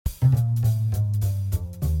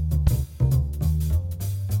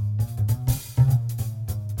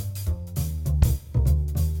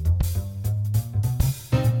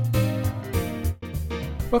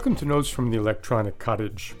Welcome to Notes from the Electronic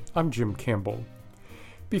Cottage. I'm Jim Campbell.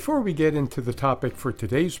 Before we get into the topic for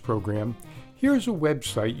today's program, here's a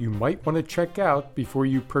website you might want to check out before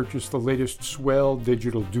you purchase the latest swell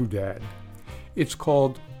digital doodad. It's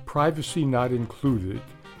called Privacy Not Included,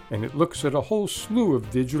 and it looks at a whole slew of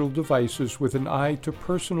digital devices with an eye to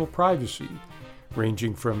personal privacy,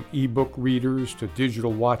 ranging from e-book readers to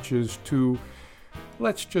digital watches to,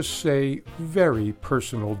 let's just say, very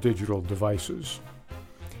personal digital devices.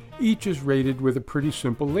 Each is rated with a pretty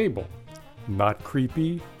simple label: not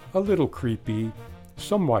creepy, a little creepy,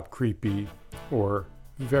 somewhat creepy, or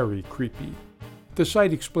very creepy. The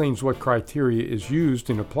site explains what criteria is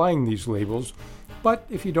used in applying these labels, but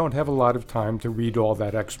if you don't have a lot of time to read all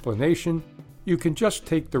that explanation, you can just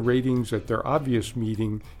take the ratings at their obvious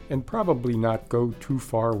meaning and probably not go too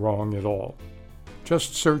far wrong at all.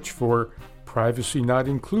 Just search for Privacy Not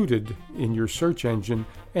Included in your search engine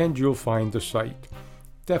and you'll find the site.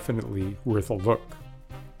 Definitely worth a look.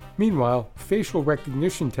 Meanwhile, facial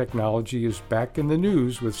recognition technology is back in the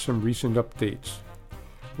news with some recent updates.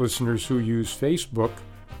 Listeners who use Facebook,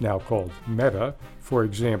 now called Meta, for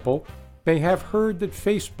example, may have heard that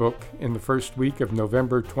Facebook, in the first week of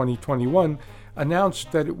November 2021,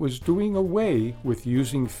 announced that it was doing away with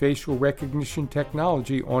using facial recognition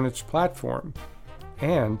technology on its platform.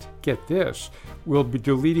 And, get this, will be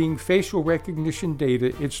deleting facial recognition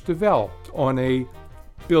data it's developed on a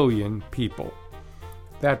billion people.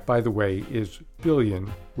 That, by the way, is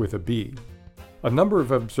billion with a B. A number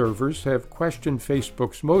of observers have questioned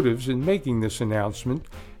Facebook's motives in making this announcement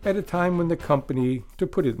at a time when the company, to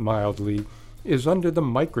put it mildly, is under the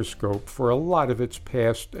microscope for a lot of its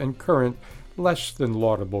past and current less than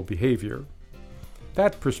laudable behavior.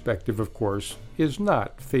 That perspective, of course, is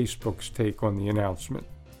not Facebook's take on the announcement.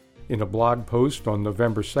 In a blog post on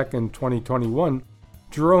November 2nd, 2021,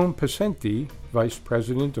 Jerome Pesenti, Vice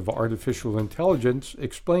President of Artificial Intelligence,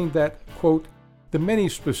 explained that, quote, the many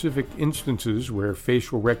specific instances where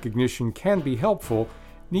facial recognition can be helpful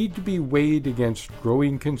need to be weighed against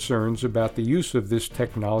growing concerns about the use of this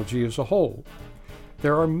technology as a whole.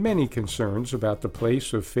 There are many concerns about the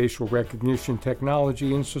place of facial recognition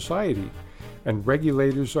technology in society, and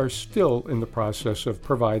regulators are still in the process of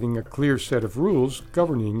providing a clear set of rules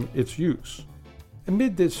governing its use.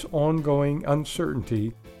 Amid this ongoing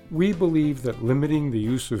uncertainty, we believe that limiting the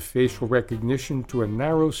use of facial recognition to a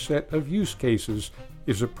narrow set of use cases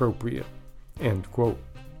is appropriate. End quote.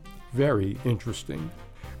 Very interesting.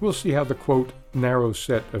 We'll see how the, quote, narrow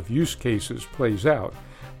set of use cases plays out.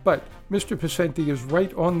 But Mr. Pesenti is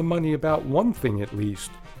right on the money about one thing at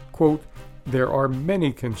least. Quote, there are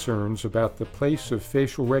many concerns about the place of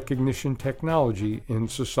facial recognition technology in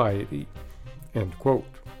society. End quote.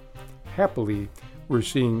 Happily, we're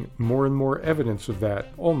seeing more and more evidence of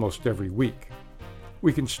that almost every week.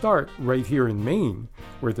 We can start right here in Maine,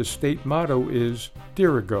 where the state motto is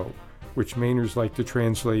Dirigo, which Mainers like to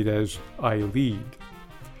translate as I lead.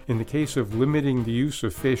 In the case of limiting the use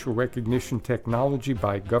of facial recognition technology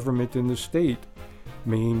by government in the state,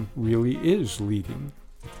 Maine really is leading.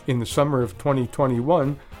 In the summer of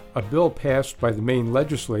 2021, a bill passed by the Maine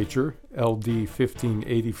legislature, LD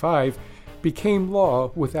 1585, became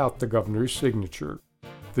law without the governor's signature.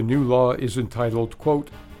 The new law is entitled, quote,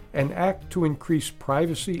 an act to increase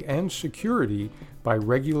privacy and security by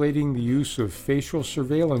regulating the use of facial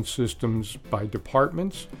surveillance systems by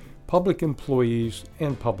departments, public employees,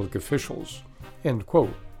 and public officials, end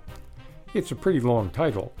quote. It's a pretty long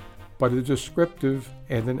title, but a descriptive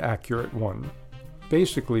and an accurate one.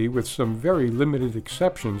 Basically, with some very limited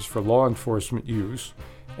exceptions for law enforcement use,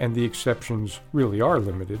 and the exceptions really are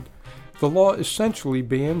limited, the law essentially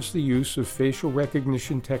bans the use of facial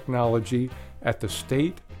recognition technology at the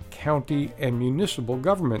state, county, and municipal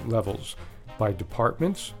government levels by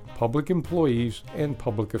departments, public employees, and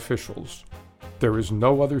public officials. There is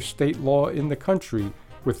no other state law in the country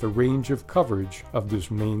with the range of coverage of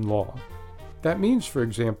this Maine law. That means, for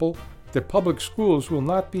example, that public schools will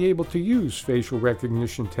not be able to use facial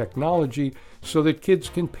recognition technology so that kids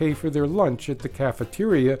can pay for their lunch at the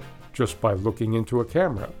cafeteria just by looking into a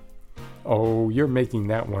camera. Oh, you're making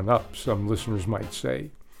that one up, some listeners might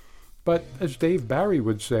say. But as Dave Barry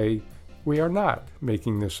would say, we are not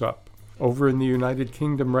making this up. Over in the United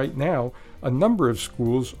Kingdom right now, a number of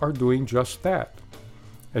schools are doing just that.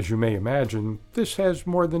 As you may imagine, this has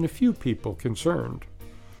more than a few people concerned.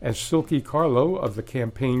 As Silke Carlo of the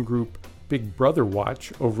campaign group Big Brother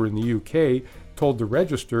Watch over in the UK told the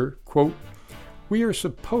Register, quote, we are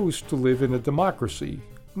supposed to live in a democracy,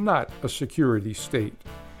 not a security state.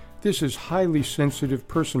 This is highly sensitive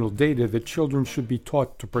personal data that children should be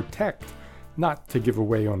taught to protect, not to give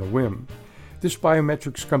away on a whim. This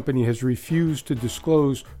biometrics company has refused to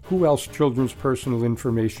disclose who else children's personal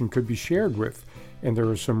information could be shared with, and there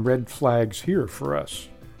are some red flags here for us.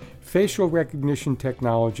 Facial recognition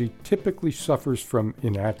technology typically suffers from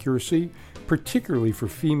inaccuracy, particularly for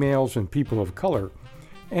females and people of color,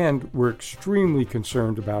 and we're extremely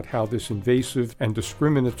concerned about how this invasive and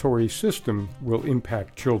discriminatory system will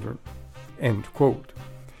impact children." End quote.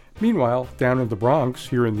 Meanwhile, down in the Bronx,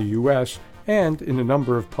 here in the U.S., and in a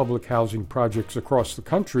number of public housing projects across the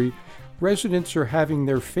country, residents are having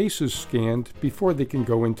their faces scanned before they can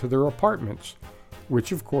go into their apartments,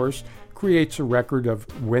 which of course creates a record of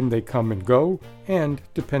when they come and go, and,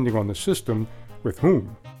 depending on the system, with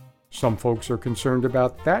whom. Some folks are concerned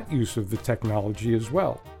about that use of the technology as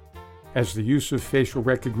well. As the use of facial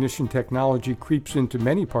recognition technology creeps into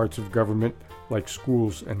many parts of government, like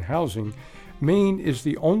schools and housing, Maine is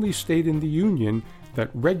the only state in the union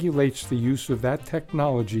that regulates the use of that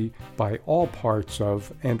technology by all parts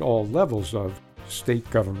of and all levels of state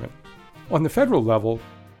government. On the federal level,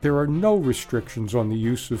 there are no restrictions on the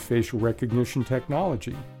use of facial recognition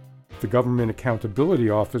technology. The Government Accountability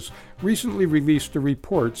Office recently released a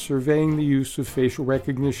report surveying the use of facial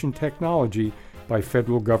recognition technology by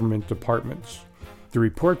federal government departments. The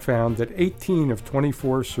report found that 18 of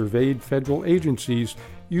 24 surveyed federal agencies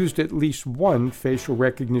used at least one facial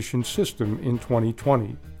recognition system in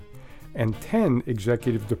 2020, and 10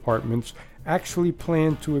 executive departments actually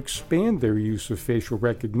plan to expand their use of facial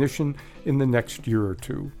recognition in the next year or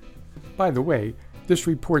two. By the way, this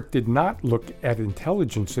report did not look at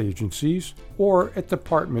intelligence agencies or at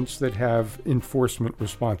departments that have enforcement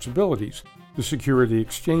responsibilities, the Security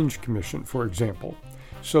Exchange Commission, for example.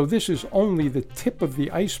 So this is only the tip of the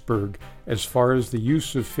iceberg as far as the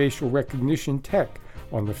use of facial recognition tech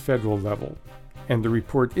on the federal level. And the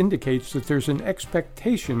report indicates that there's an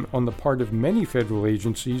expectation on the part of many federal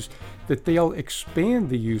agencies that they'll expand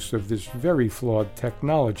the use of this very flawed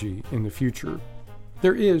technology in the future.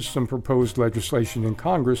 There is some proposed legislation in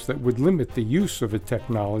Congress that would limit the use of a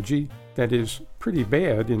technology that is pretty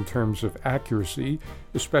bad in terms of accuracy,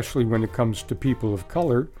 especially when it comes to people of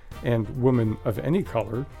color and women of any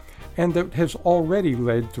color, and that has already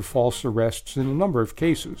led to false arrests in a number of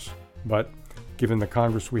cases. But, given the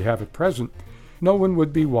Congress we have at present, no one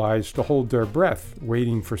would be wise to hold their breath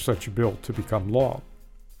waiting for such a bill to become law.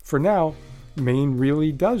 For now, Maine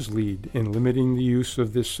really does lead in limiting the use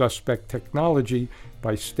of this suspect technology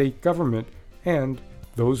by state government, and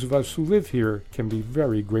those of us who live here can be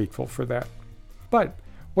very grateful for that. But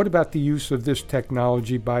what about the use of this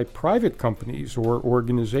technology by private companies or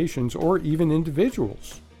organizations or even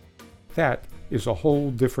individuals? That is a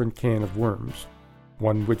whole different can of worms,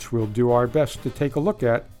 one which we'll do our best to take a look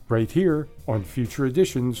at right here on future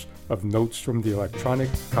editions of Notes from the Electronic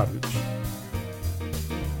Cottage.